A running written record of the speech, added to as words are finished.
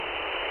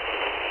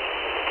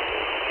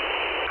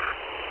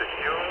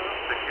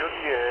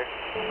DX,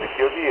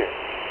 secure DX.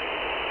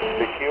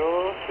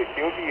 Secure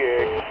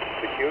DX,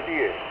 secure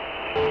DX.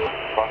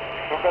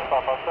 Sugar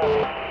Papa 7,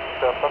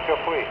 Victor Tokyo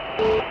Free.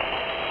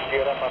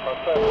 Sierra Papa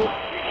 7,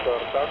 Victor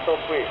Tanto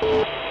Free.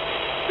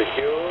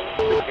 Secure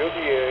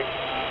DX,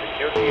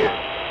 secure DX.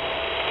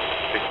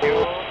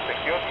 Secure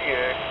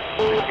DX,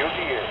 secure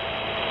DX.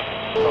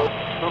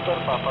 Sugar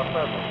Papa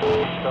 7,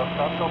 Victor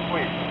Tanto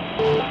Free.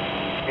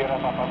 Sierra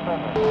Papa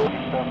 7,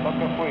 Victor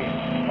Tokyo Free.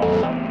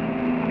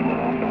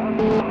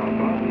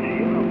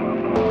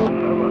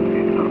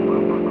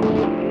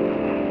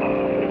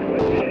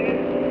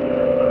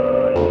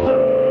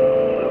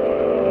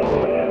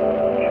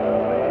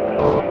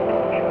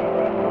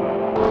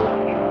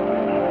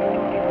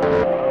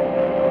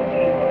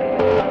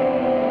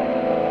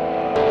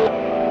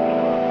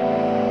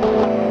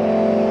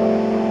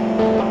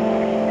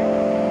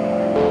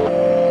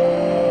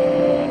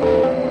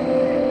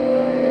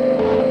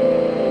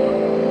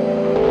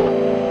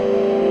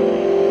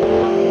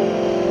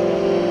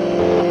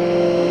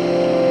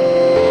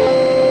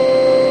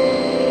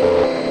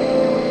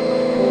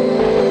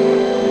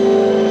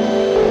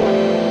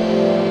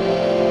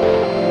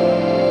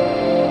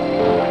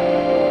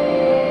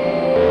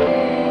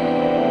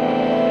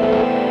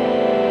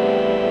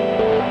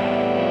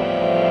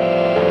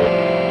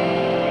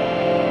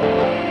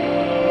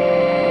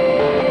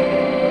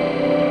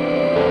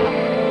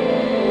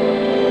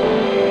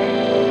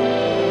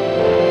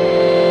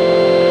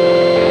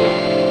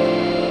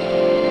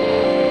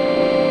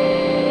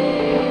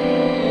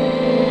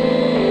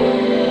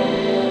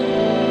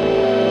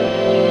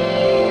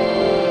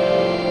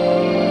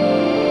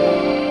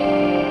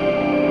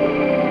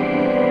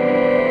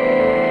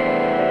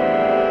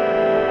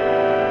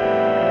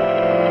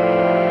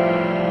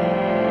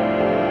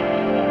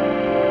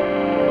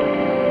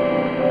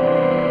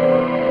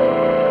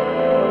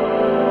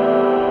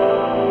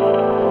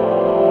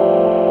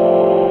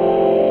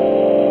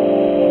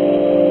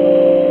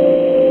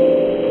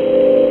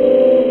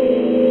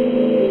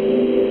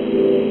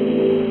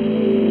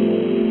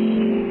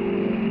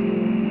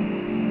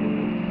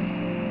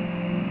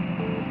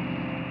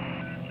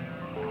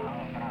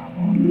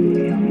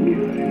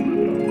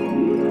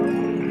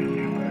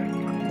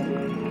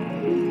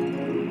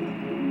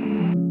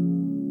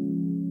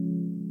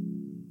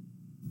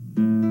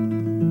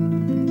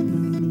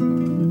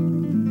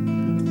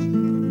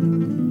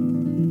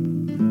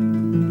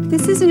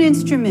 This is an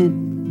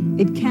instrument.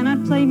 It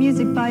cannot play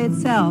music by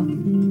itself.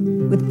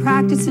 With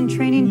practice and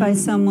training by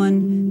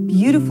someone,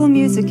 beautiful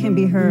music can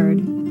be heard.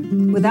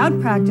 Without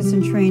practice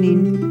and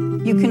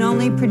training, you can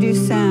only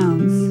produce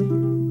sounds.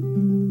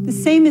 The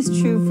same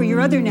is true for your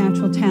other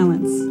natural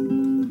talents,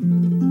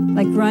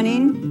 like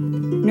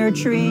running,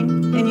 nurturing,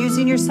 and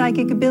using your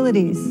psychic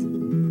abilities.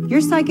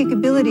 Your psychic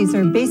abilities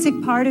are a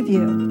basic part of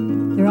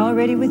you. They're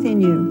already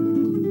within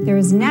you. They're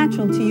as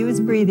natural to you as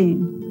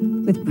breathing.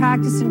 With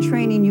practice and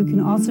training, you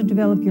can also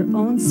develop your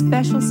own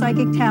special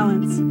psychic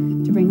talents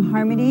to bring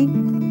harmony,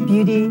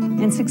 beauty,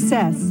 and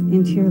success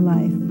into your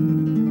life.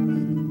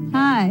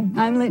 Hi,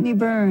 I'm Litany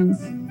Burns.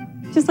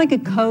 Just like a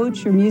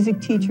coach or music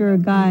teacher or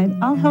guide,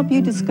 I'll help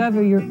you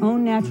discover your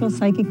own natural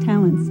psychic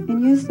talents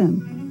and use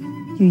them.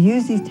 You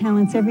use these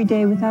talents every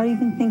day without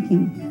even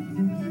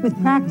thinking. With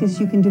practice,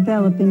 you can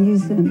develop and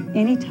use them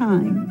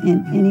anytime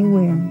and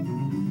anywhere.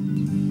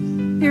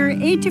 There are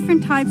 8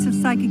 different types of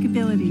psychic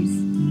abilities.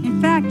 In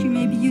fact, you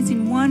may be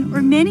using one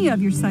or many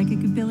of your psychic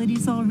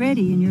abilities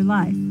already in your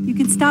life. You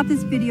can stop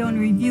this video and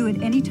review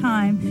it any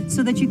time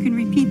so that you can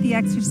repeat the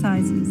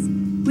exercises.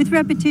 With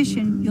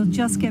repetition, you'll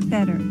just get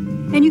better.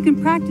 And you can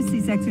practice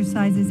these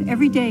exercises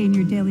every day in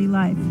your daily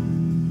life.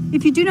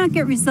 If you do not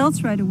get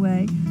results right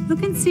away,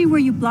 look and see where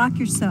you block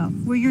yourself,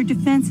 where your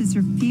defenses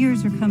or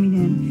fears are coming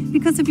in.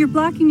 Because if you're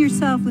blocking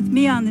yourself with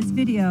me on this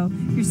video,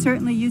 you're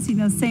certainly using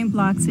those same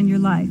blocks in your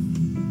life.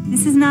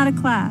 This is not a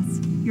class.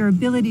 Your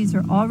abilities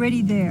are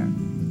already there.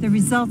 The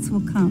results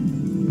will come.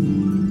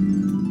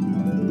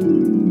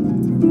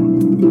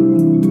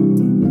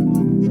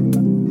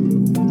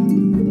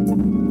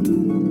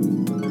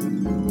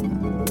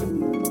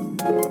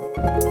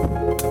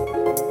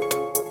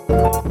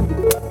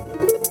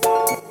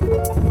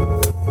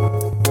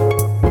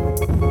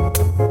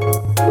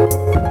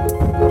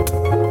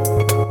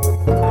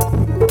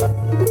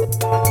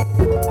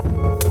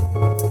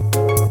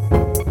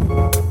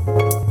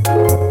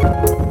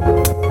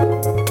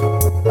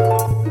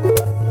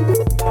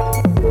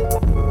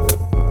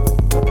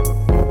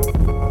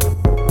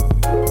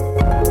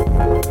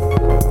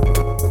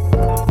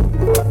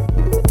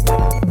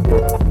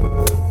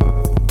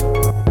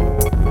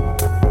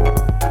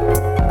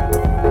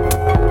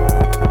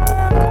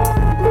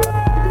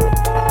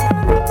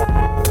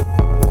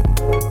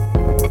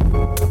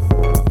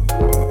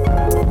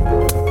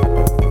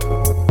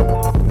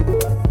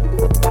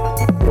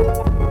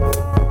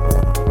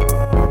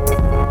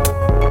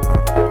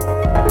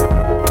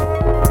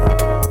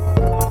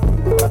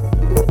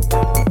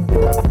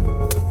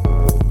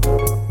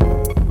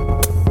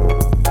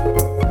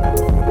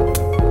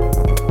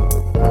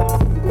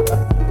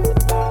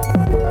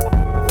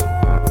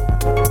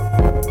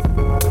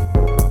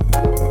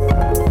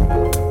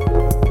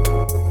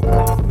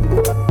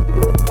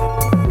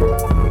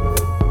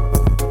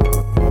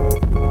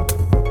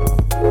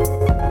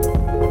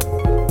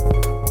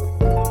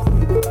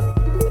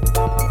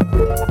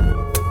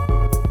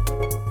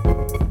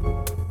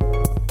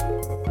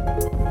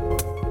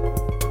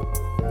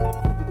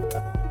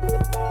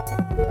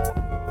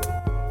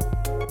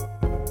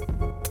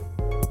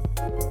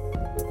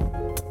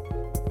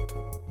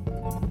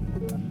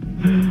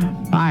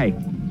 Hi,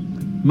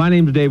 my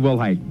name is Dave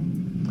Wilhite.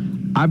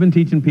 I've been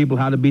teaching people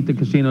how to beat the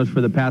casinos for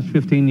the past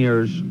 15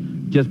 years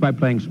just by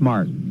playing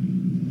smart.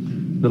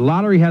 The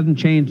lottery hasn't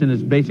changed in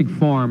its basic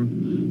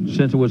form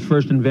since it was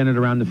first invented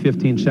around the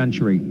 15th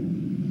century.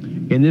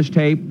 In this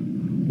tape,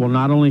 we'll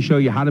not only show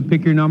you how to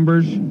pick your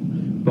numbers,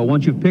 but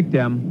once you've picked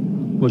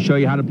them, we'll show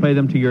you how to play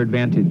them to your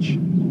advantage.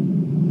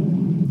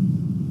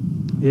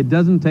 It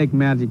doesn't take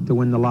magic to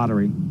win the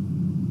lottery.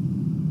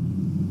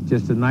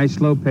 Just a nice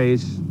slow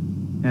pace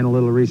and a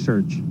little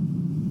research.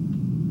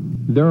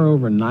 There are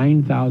over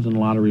 9,000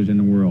 lotteries in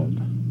the world.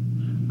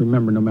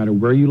 Remember, no matter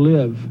where you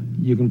live,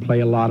 you can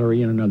play a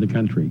lottery in another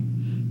country.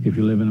 If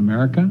you live in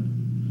America,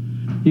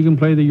 you can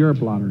play the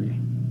Europe lottery.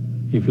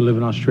 If you live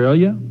in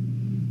Australia,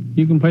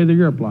 you can play the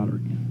Europe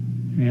lottery.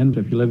 And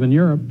if you live in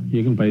Europe,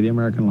 you can play the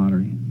American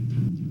lottery.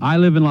 I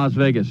live in Las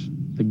Vegas,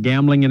 the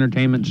gambling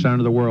entertainment center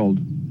of the world.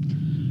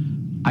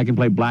 I can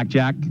play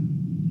blackjack,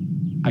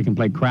 I can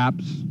play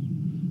craps,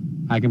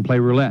 I can play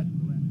roulette.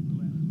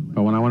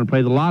 But when I want to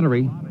play the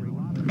lottery,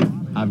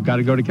 I've got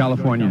to go to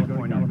California.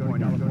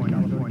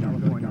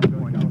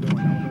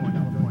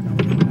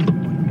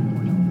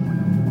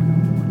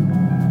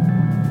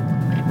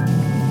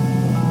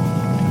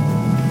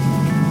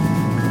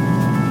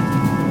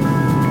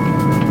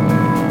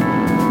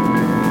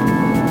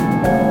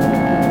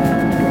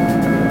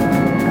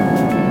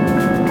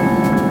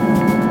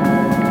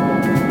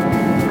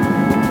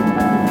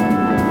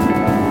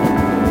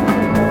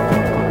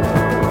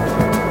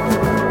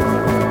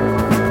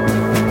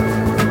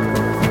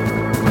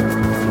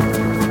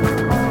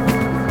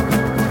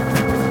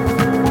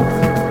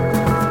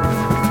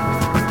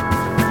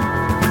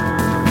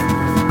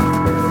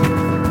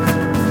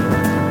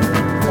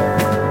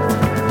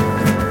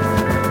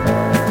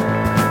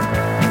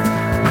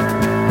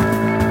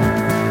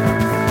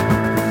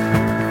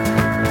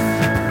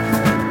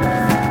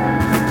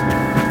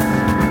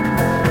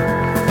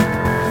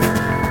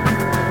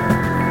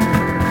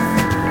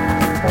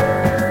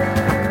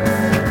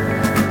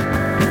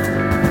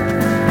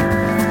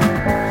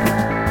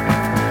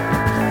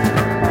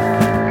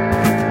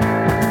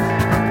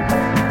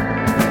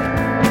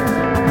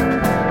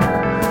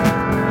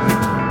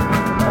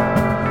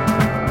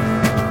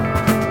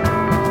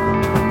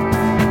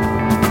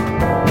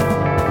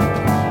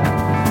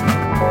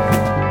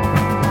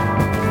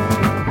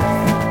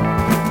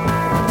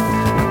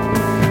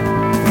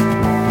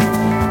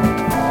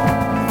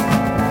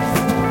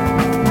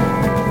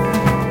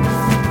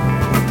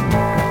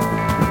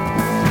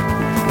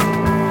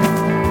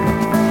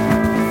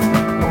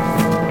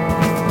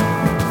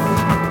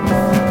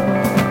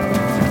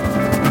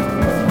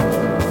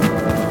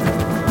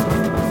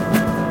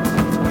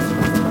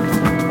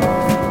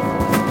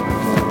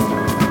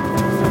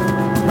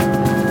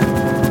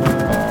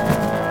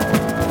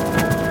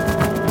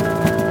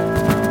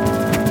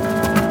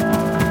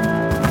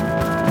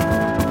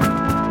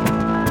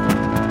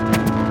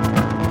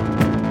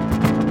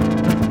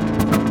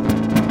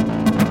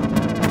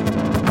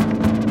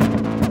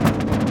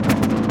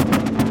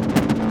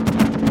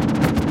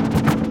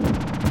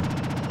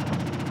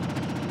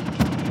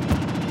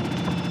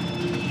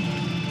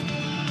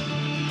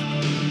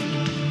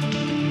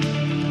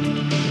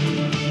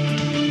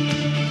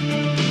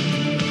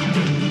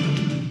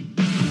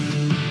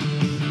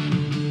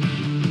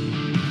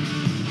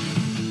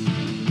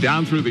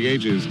 Down through the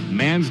ages,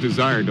 man's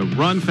desire to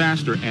run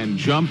faster and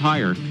jump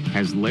higher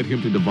has led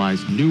him to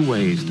devise new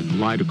ways to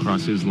glide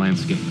across his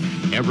landscape,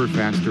 ever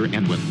faster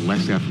and with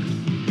less effort.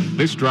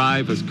 This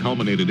drive has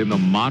culminated in the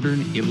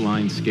modern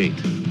inline skate.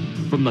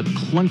 From the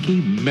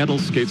clunky metal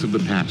skates of the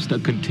past, a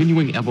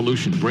continuing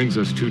evolution brings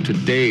us to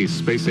today's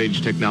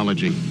space-age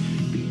technology,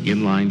 the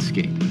inline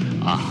skate,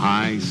 a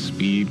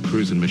high-speed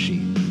cruising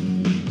machine.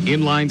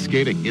 Inline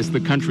skating is the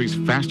country's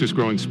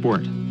fastest-growing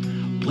sport.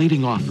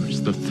 Blading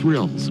offers the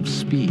thrills of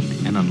speed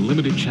and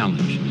unlimited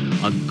challenge.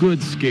 A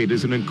good skate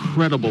is an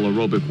incredible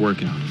aerobic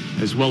workout,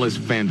 as well as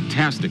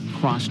fantastic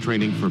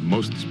cross-training for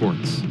most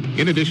sports.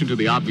 In addition to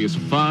the obvious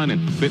fun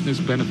and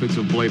fitness benefits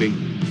of blading,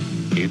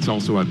 it's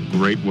also a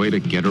great way to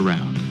get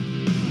around.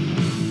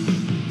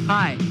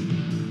 Hi,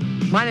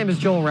 my name is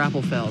Joel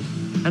Rappelfeld,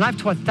 and I've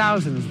taught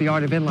thousands the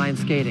art of inline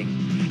skating,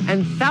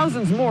 and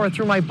thousands more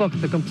through my book,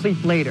 The Complete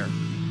Blader.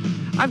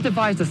 I've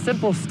devised a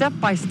simple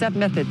step-by-step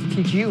method to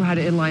teach you how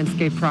to inline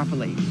skate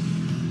properly.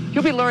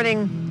 You'll be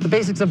learning the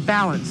basics of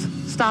balance,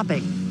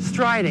 stopping,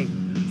 striding,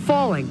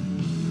 falling,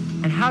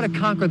 and how to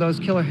conquer those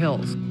killer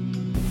hills.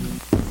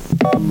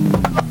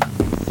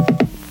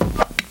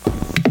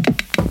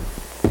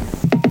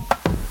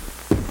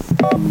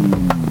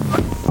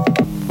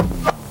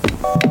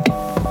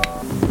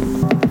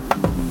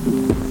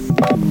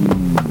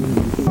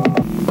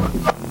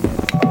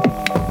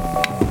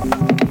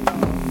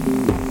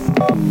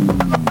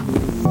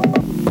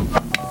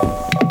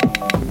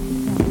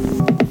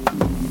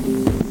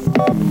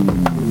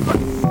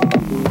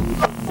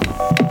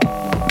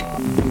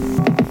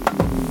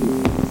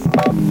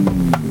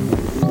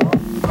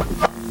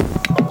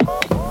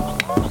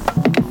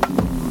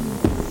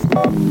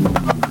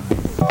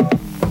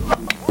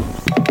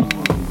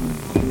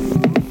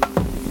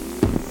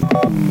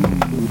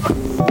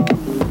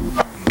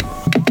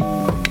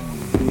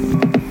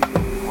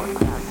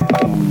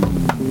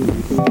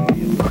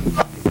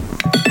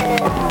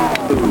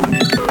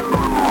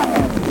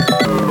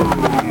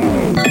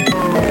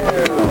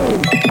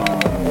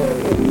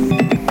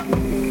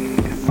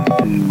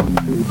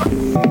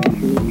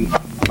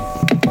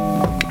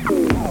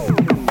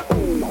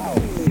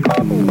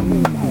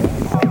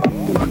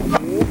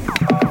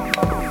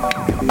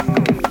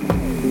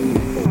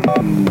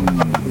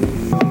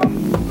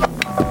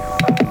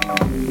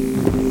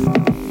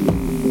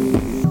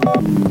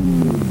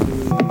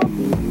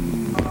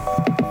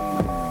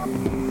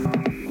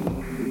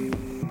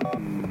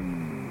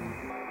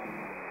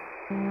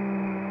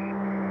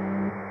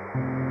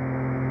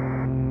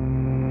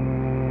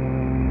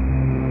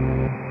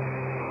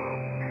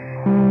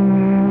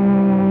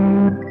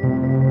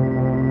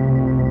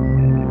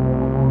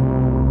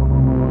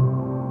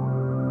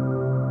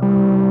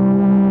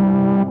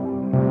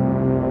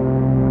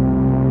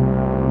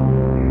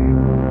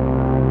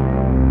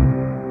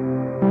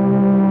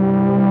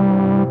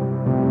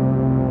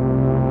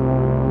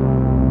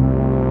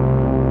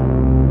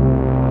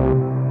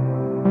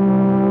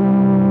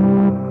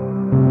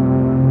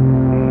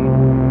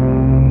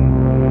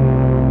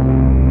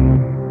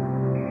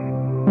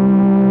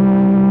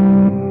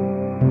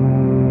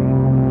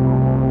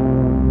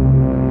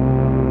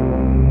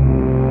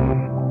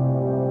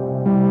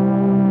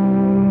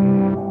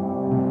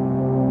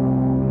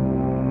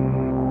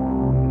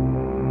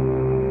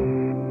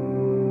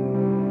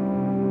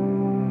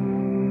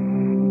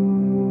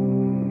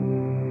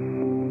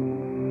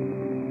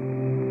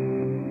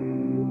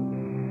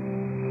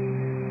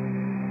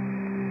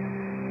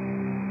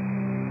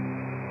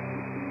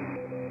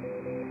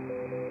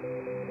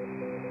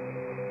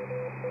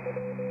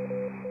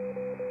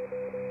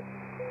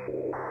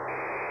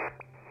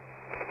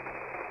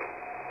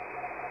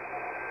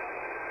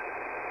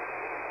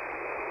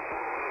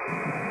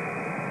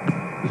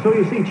 So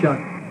you see, Chuck,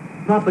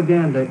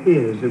 propaganda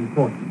is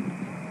important.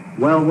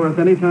 Well worth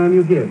any time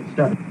you give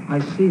study. I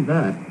see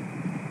that.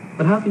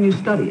 But how can you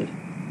study it?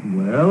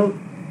 Well,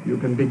 you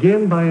can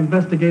begin by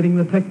investigating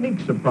the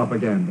techniques of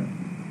propaganda.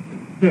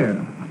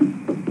 Here,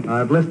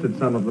 I've listed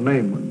some of the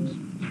main ones.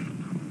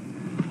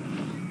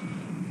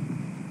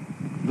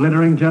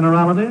 Glittering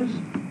generalities,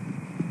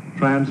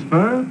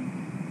 transfer,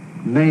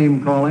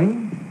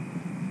 name-calling,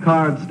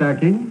 card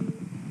stacking,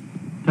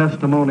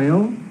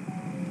 testimonial,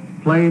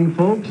 plain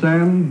folks,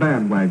 and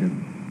bandwagon.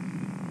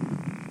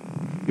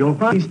 You'll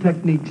find these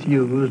techniques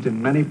used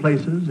in many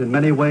places, in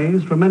many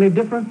ways, for many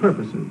different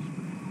purposes.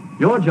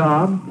 Your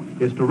job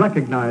is to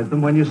recognize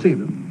them when you see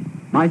them.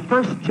 My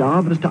first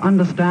job is to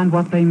understand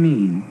what they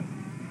mean.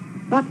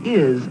 What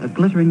is a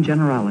glittering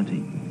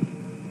generality?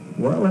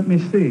 Well, let me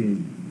see.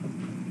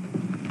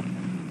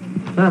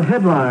 That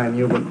headline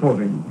you were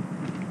quoting,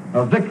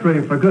 a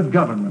victory for good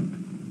government.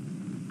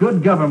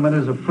 Good government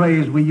is a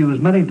phrase we use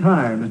many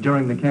times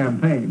during the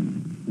campaign.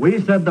 We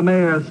said the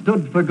mayor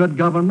stood for good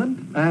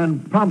government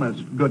and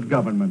promised good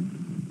government.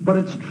 But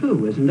it's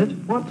true, isn't it?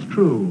 What's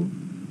true?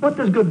 What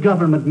does good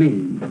government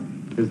mean?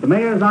 Is the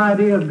mayor's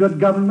idea of good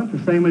government the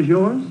same as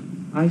yours?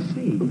 I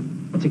see.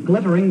 It's a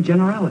glittering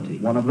generality.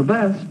 One of the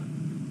best.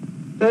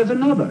 There's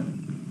another.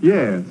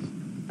 Yes.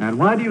 And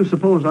why do you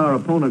suppose our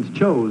opponents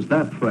chose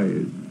that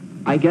phrase?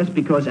 I guess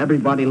because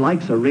everybody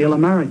likes a real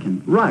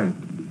American. Right.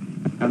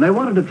 And they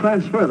wanted to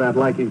transfer that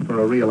liking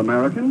for a real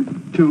American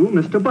to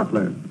Mr.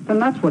 Butler.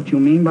 And that's what you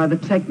mean by the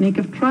technique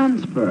of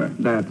transfer.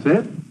 That's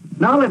it.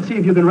 Now let's see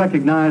if you can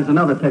recognize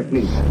another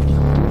technique.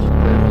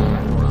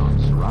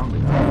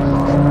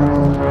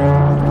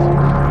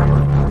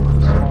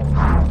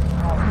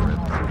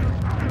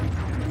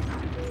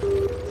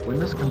 When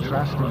this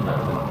contrasting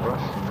method is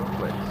brushed into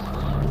place,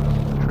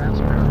 the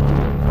transparent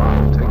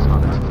bottle takes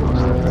on its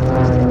fullest effect.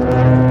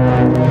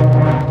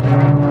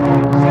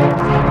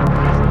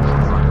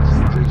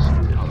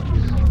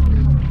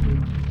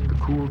 The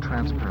cool,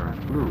 transparent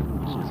blue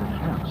is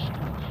enhanced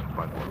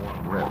by the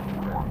warm red.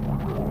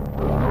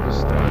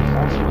 Notice that it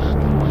also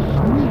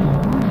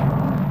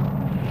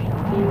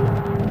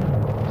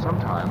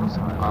sometimes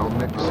I'll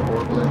mix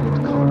or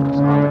blend colors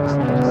on the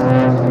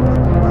canvas.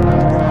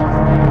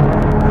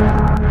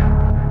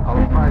 I'll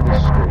apply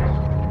this stroke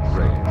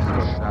gray to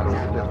the shadow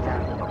lip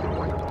of the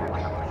white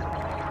dish.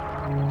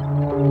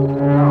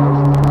 Now,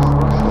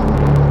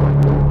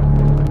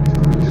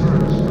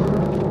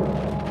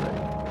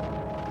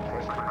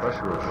 the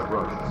pressure of the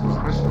brush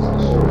presses the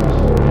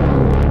surface.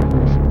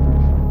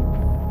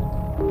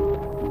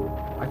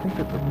 I think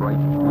that the bright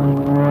blue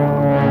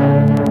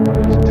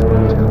is too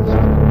intense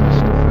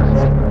for the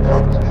best effect in the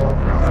composition of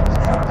ground.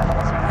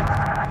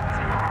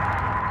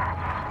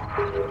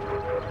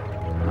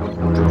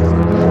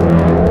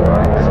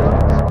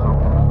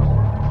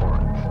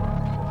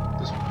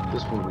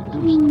 This will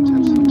reduce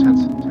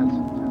intensity.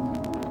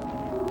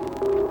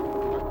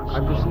 I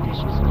presume this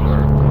is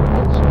where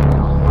also a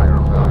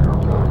higher value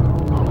of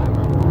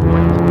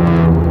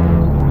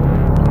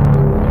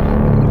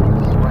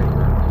this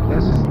lighter,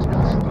 less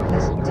intensity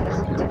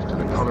contributes to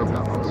the color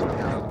balance of the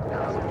paint.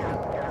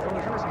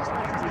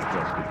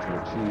 Adjusted to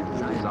achieve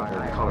the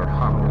desired color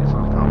harmony in the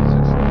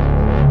composition.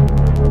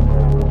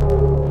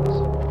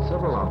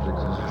 Several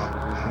objects in this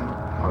composition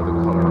are the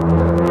color of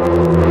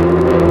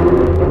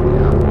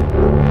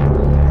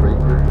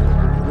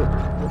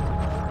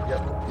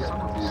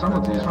some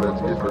of these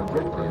reds differ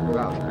greatly in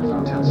value and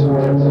intensity.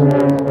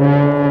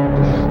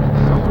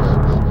 Some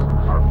reds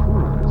are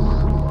coolness,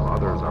 while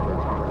others are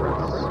warm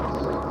reds.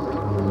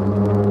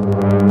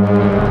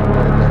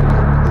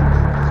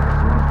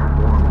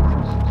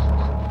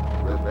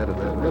 Red of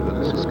the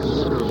ribbons is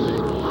considerably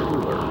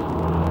cooler.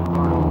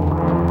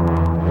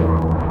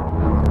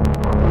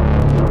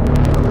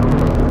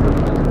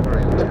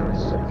 Very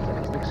intense.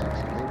 Mixing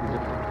may be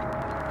different.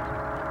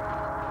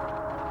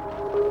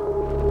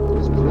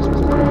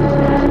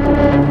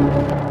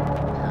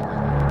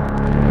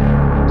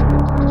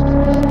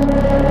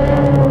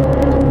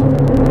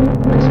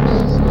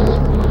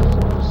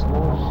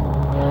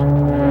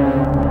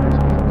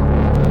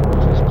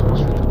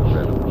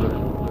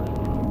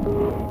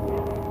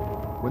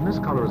 When this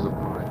color is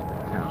applied to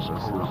the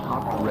canvas, the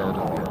hot red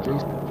of the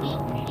adjacent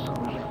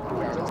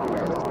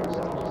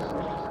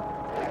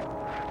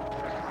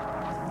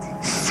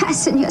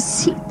Fasten your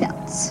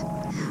seatbelts.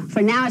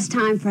 For now, it's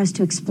time for us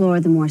to explore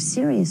the more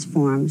serious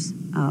forms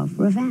of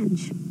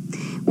revenge.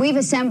 We've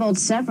assembled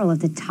several of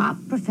the top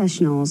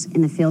professionals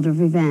in the field of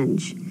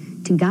revenge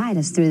to guide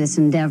us through this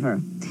endeavor.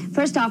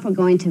 First off, we're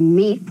going to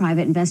meet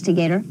private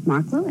investigator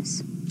Mark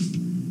Lewis.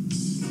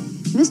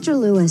 Mr.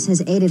 Lewis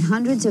has aided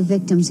hundreds of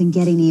victims in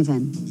getting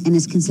even and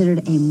is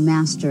considered a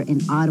master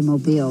in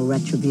automobile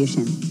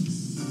retribution.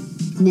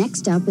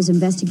 Next up is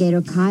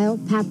investigator Kyle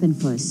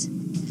Pappenfuss,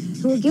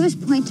 who will give us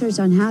pointers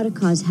on how to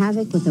cause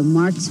havoc with a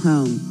Mark's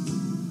home.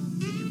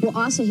 We'll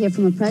also hear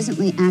from a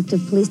presently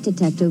active police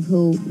detective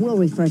who we'll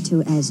refer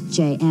to as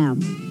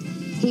JM.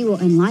 He will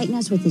enlighten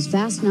us with his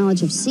vast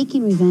knowledge of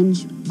seeking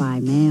revenge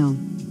by mail.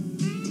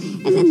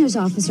 And then there's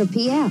Officer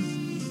PF,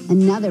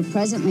 another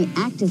presently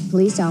active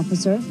police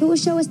officer who will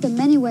show us the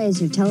many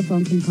ways your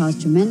telephone can cause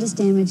tremendous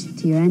damage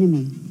to your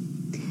enemy.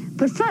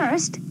 But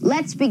first,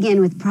 let's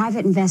begin with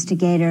private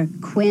investigator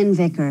Quinn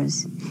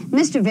Vickers.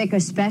 Mr.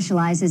 Vickers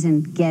specializes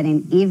in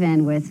getting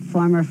even with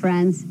former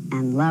friends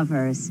and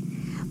lovers.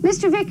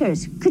 Mr.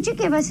 Vickers, could you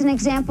give us an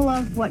example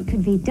of what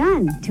could be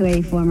done to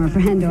a former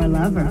friend or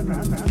lover?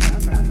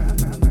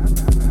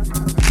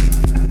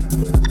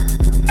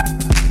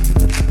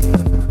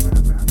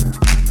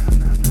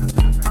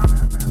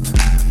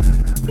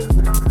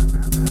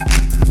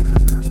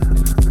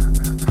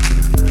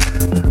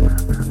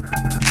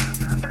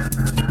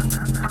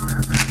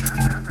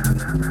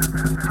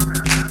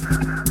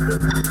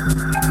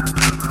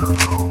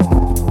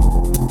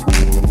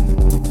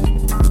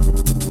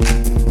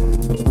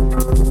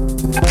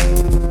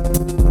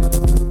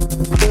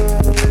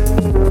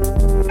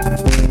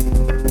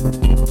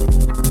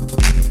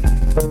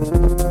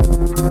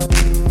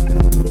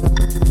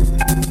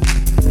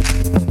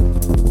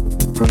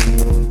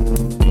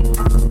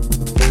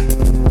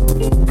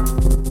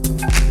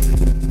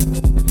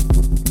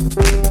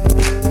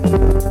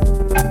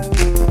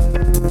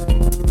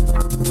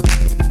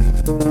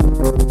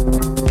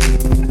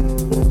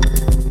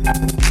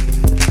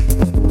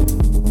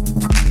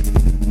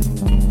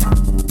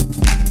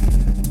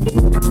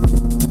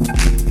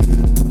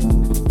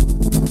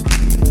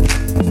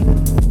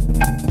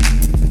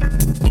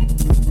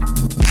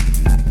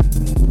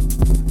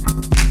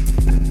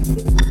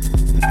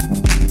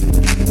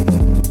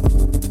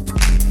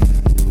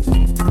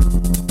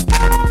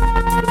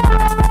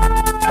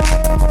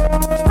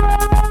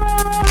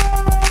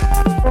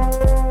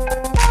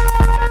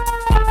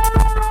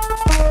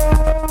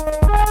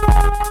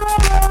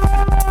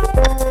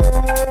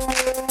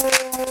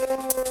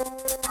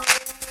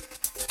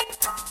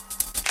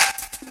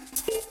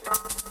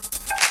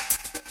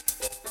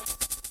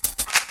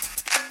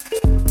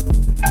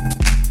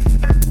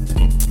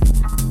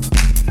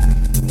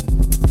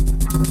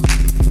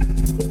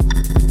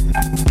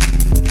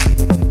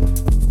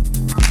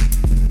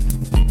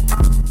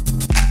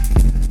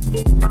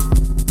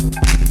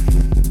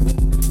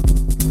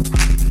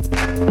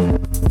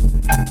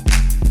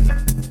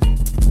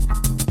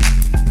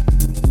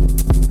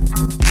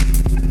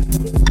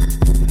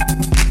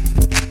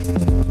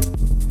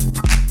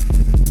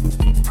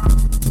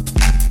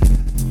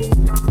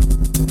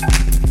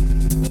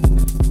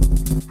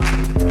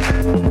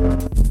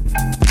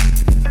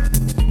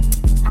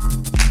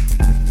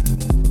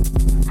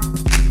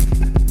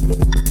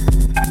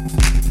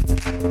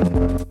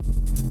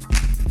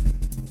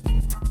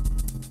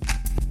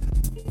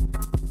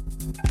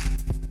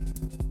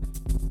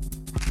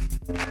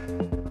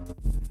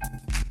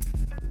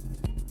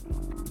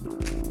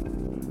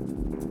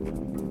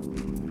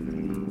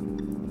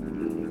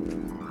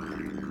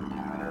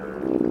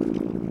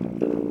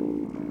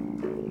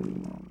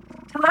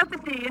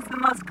 Telepathy is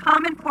the most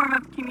common form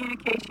of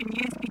communication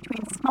used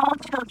between small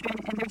children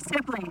and their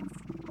siblings.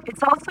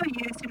 It's also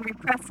used in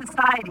repressed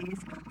societies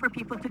for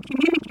people to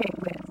communicate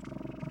with.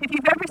 If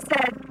you've ever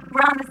said,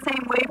 "We're on the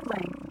same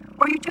wavelength,"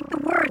 or "You took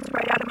the words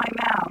right out of my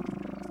mouth,"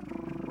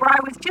 or "I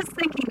was just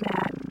thinking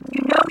that,"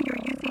 you know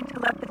you're using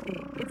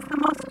telepathy. It's the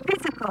most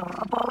physical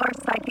of all our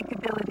psychic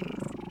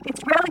abilities.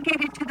 It's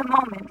relegated to the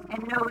moment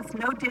and knows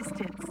no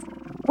distance.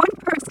 One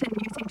person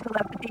using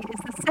telepathy is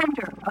the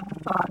sender of the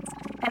thoughts,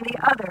 and the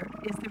other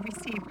is the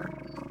receiver.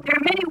 There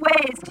are many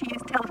ways to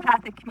use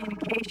telepathic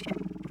communication.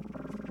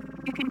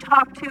 You can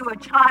talk to a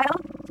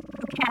child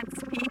who can't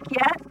speak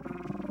yet,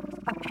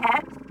 a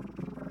pet,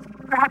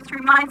 perhaps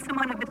remind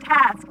someone of a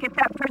task, get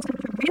that person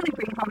to really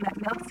bring home that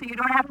milk so you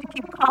don't have to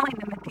keep calling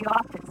them at the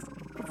office.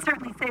 It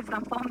certainly saves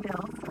on phone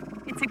bills.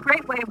 It's a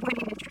great way of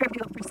winning a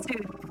trivial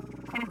pursuit,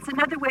 and it's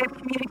another way of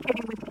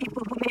communicating with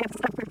people who may have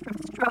suffered from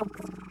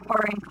strokes or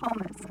are in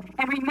comas.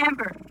 And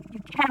remember, you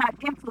cannot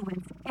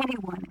influence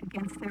anyone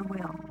against their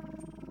will.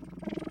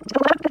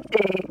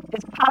 Telepathy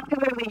is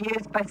popularly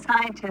used by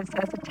scientists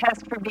as a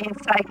test for being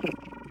psychic,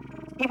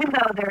 even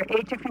though there are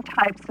 8 different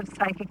types of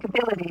psychic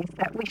abilities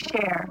that we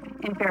share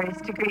in various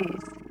degrees.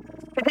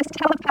 For this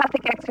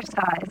telepathic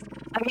exercise,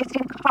 I'm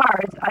using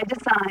cards I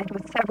designed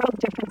with several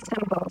different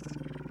symbols,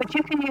 but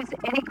you can use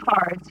any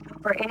cards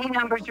or any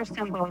numbers or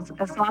symbols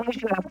as long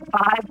as you have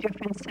 5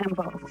 different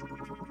symbols.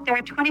 There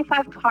are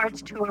 25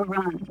 cards to a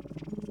run.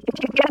 If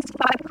you guess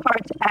 5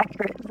 cards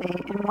accurately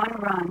in one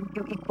run,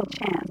 you equal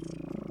chance.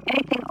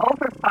 Anything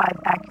over 5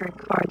 accurate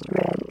cards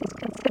read is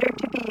considered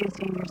to be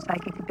using your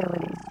psychic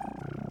abilities.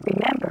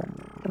 Remember,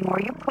 the more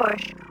you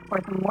push or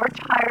the more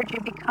tired you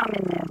become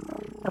in this,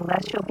 the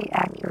less you'll be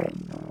accurate.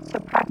 So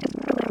practice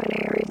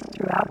preliminaries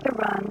throughout the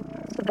run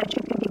so that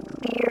you can be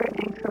clear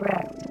and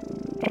correct.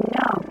 And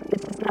no,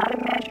 this is not a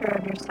measure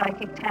of your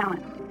psychic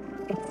talent.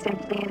 It's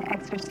simply an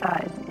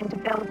exercise in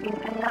developing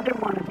another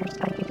one of your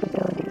psychic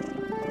abilities.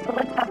 So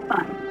let's have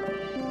fun.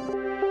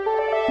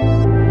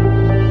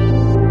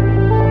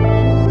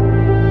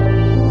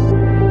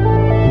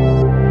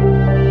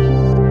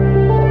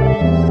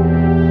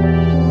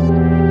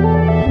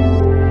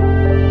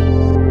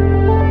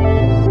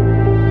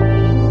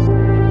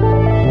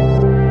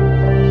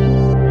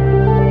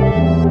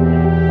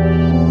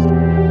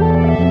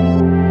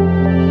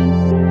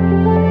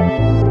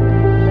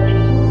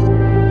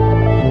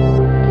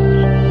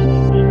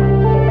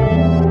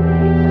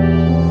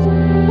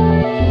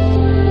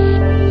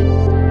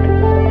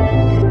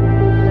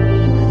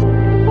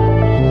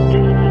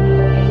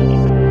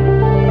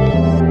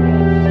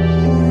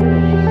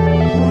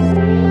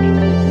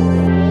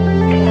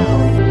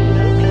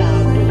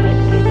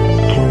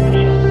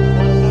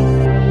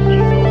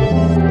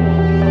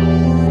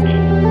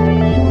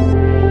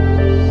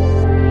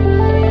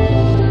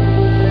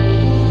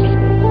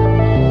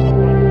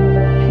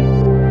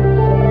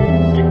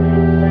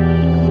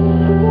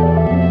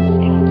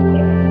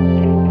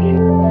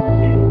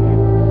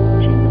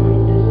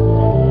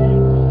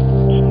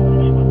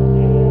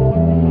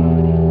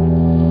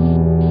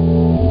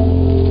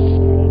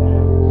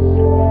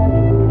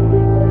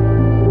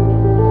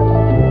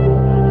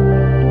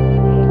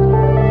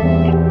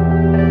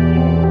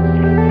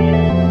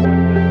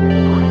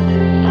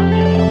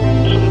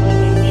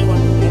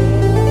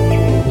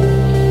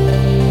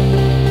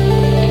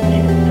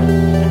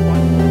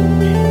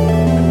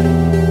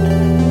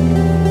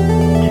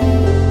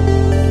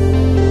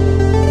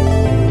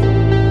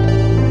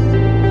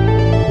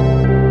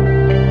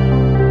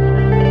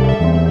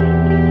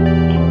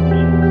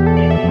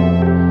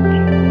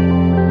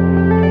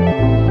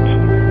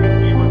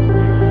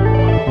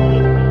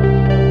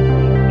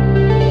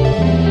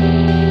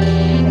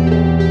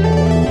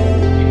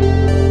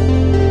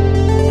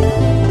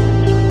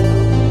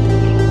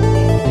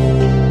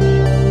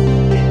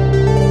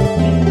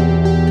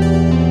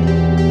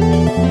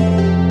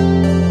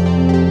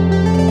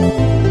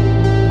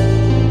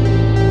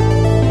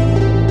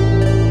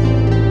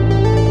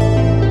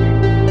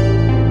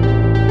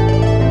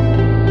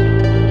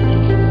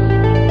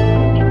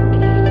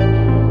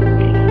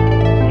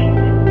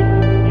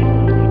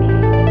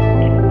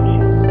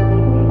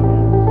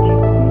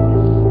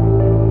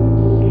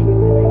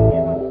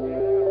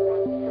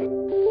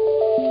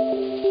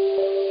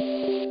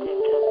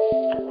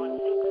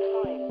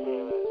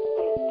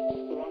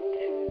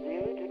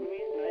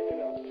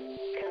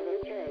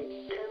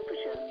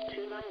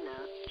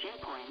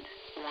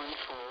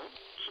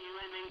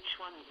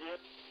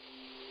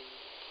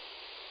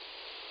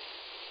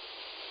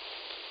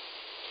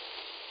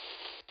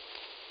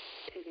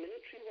 is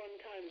Military 1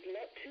 times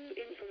Lot 2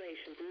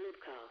 information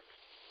broadcast.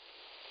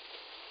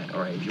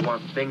 Alright, if you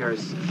want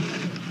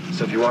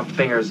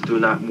fingers, do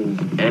not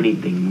move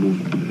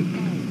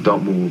anything.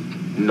 Don't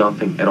move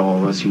nothing at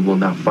all, or else you will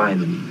not find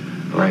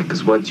them. Alright,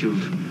 because once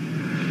you've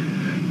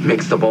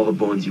mixed up all the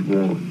bones, you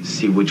won't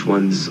see which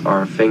ones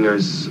are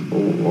fingers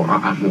or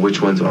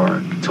which ones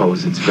are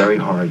toes. It's very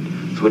hard.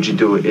 So what you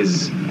do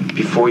is,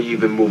 before you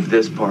even move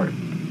this part,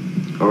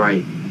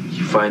 alright,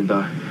 you find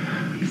the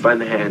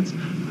hands,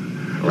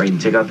 alright,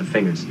 and take out the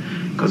fingers,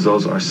 because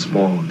those are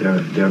small. They're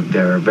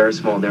very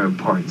small. They're in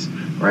parts.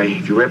 Right?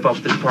 If you rip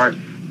off this part,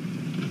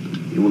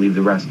 you will leave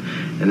the rest,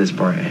 and this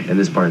part, and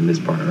this part, and this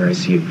part. Alright,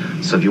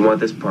 so if you want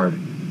this part,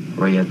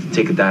 right, you have to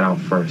take that out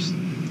first,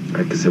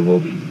 right? Because it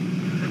will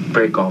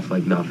break off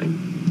like nothing.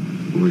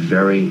 It was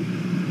very,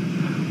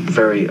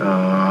 very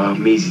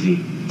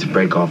easy to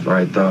break off.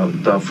 Alright,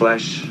 the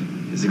flesh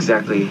is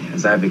exactly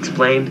as I've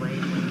explained,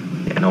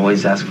 and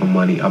always ask for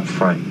money up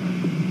front.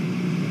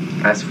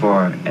 Ask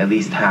for at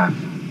least half.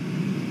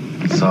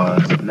 So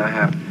not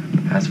half.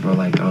 Ask for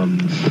like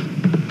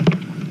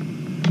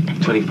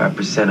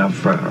 25% up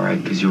front,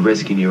 alright? Because you're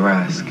risking your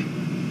ass.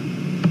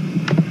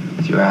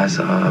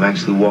 I'm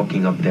actually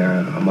walking up there.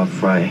 I'm up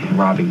front and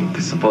robbing it.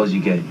 Because suppose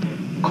you get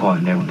caught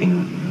and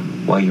everything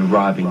while you're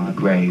robbing the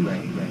grave.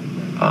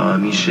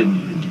 You should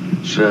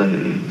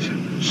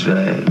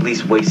at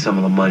least waste some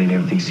of the money and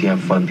everything, so you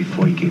have fun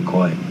before you get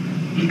caught.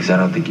 Because I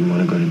don't think you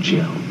want to go to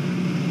jail.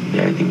 And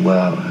everything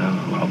without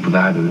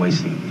having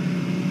wasting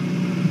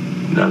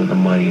none of the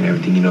money and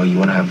everything. You know, you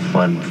want to have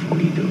fun before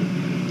you do it.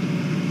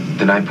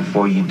 The night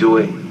before you do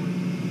it,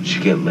 you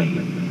should get laid.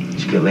 You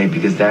should get laid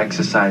because that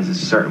exercises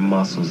certain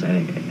muscles,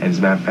 and as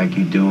a matter of fact,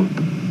 you do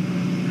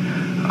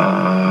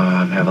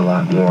have a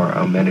lot more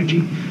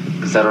energy.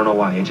 Because I don't know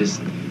why, it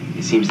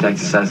seems to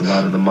exercise a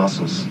lot of the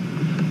muscles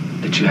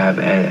that you have,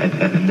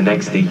 and the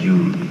next day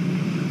you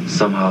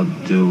somehow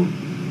do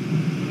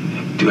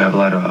have a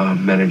lot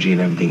of energy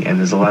and everything. And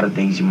there's a lot of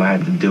things you might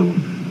have to do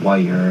while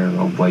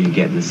you're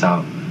getting this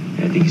out.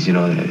 And I think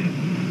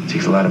it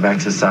takes a lot of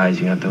exercise.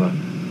 You have to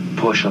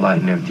push a lot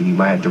and everything. You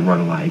might have to run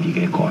a lot if you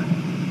get caught.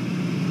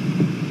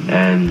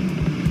 And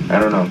I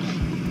don't know.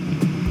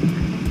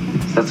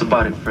 So that's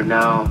about it for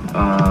now.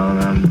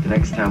 The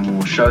next time we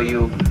will show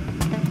you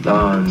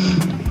the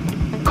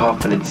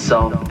coffin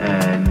itself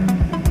and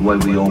the way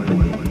we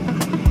opened it.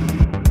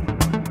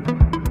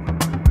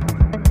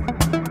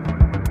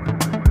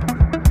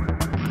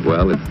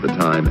 Well, it's the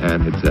time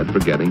Anne had set for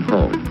getting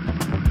home.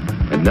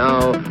 And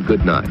now,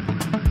 good night.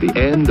 The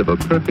end of a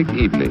perfect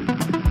evening.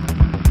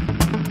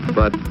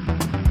 But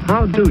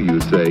how do you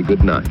say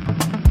good night?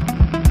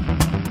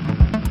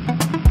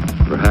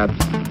 Perhaps.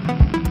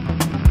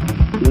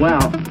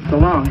 Well, so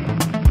long.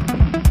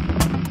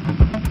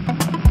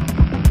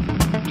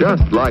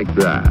 Just like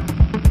that.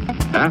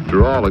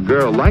 After all, a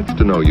girl likes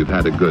to know you've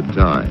had a good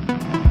time.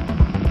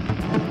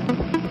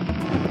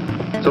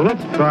 So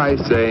let's try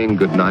saying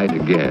good night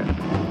again.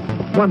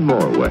 One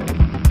more way.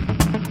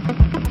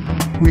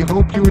 We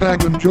hope you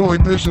have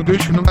enjoyed this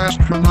edition of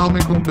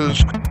Astronomical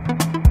Disc.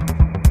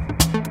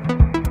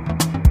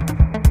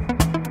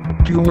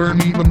 To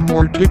learn even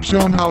more tips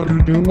on how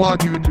to do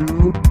what you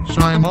do,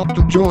 sign up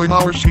to join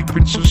our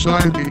secret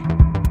society.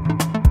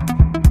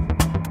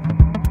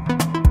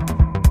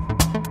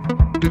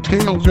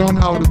 Details on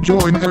how to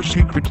join our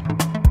secret.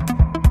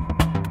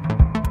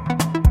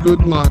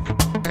 Good luck,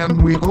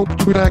 and we hope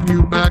to have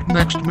you back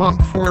next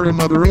month for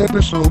another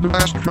episode of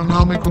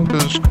Astronomical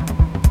Disc.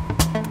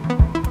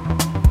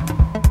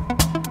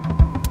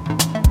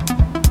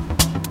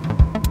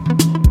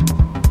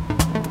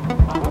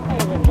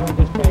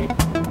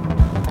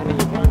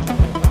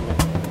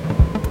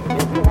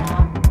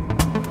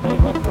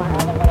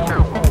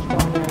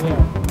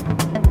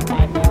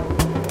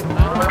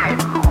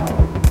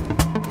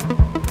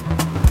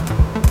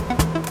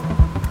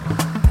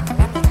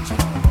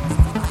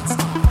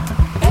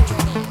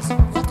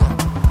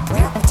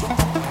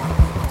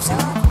 So,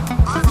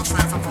 all the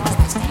travel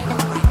was made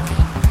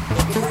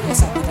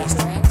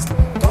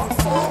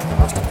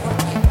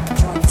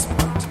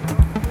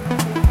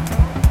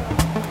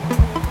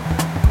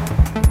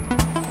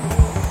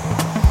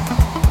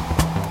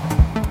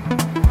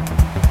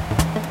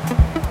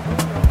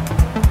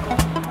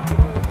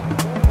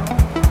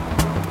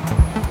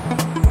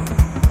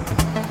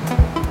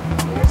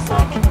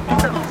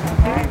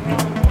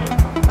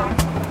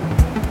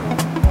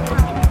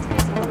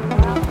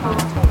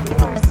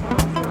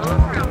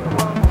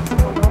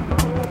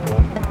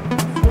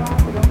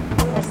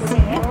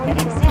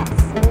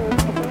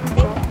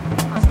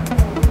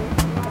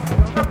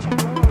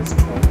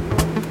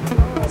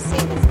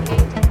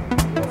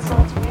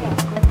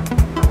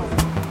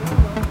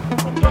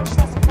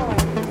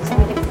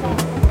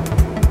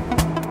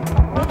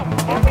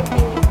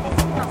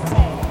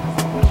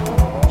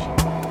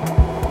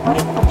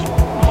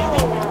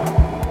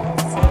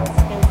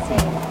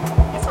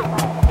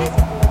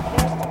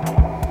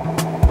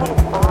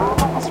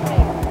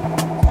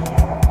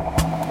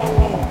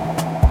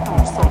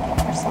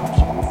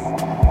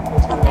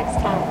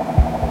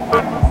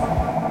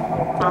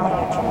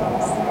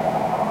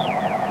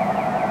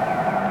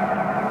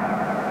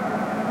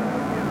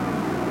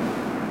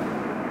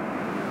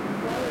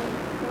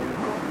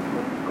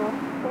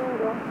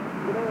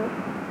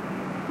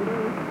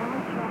 8,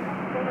 1,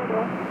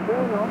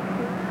 0,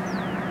 1.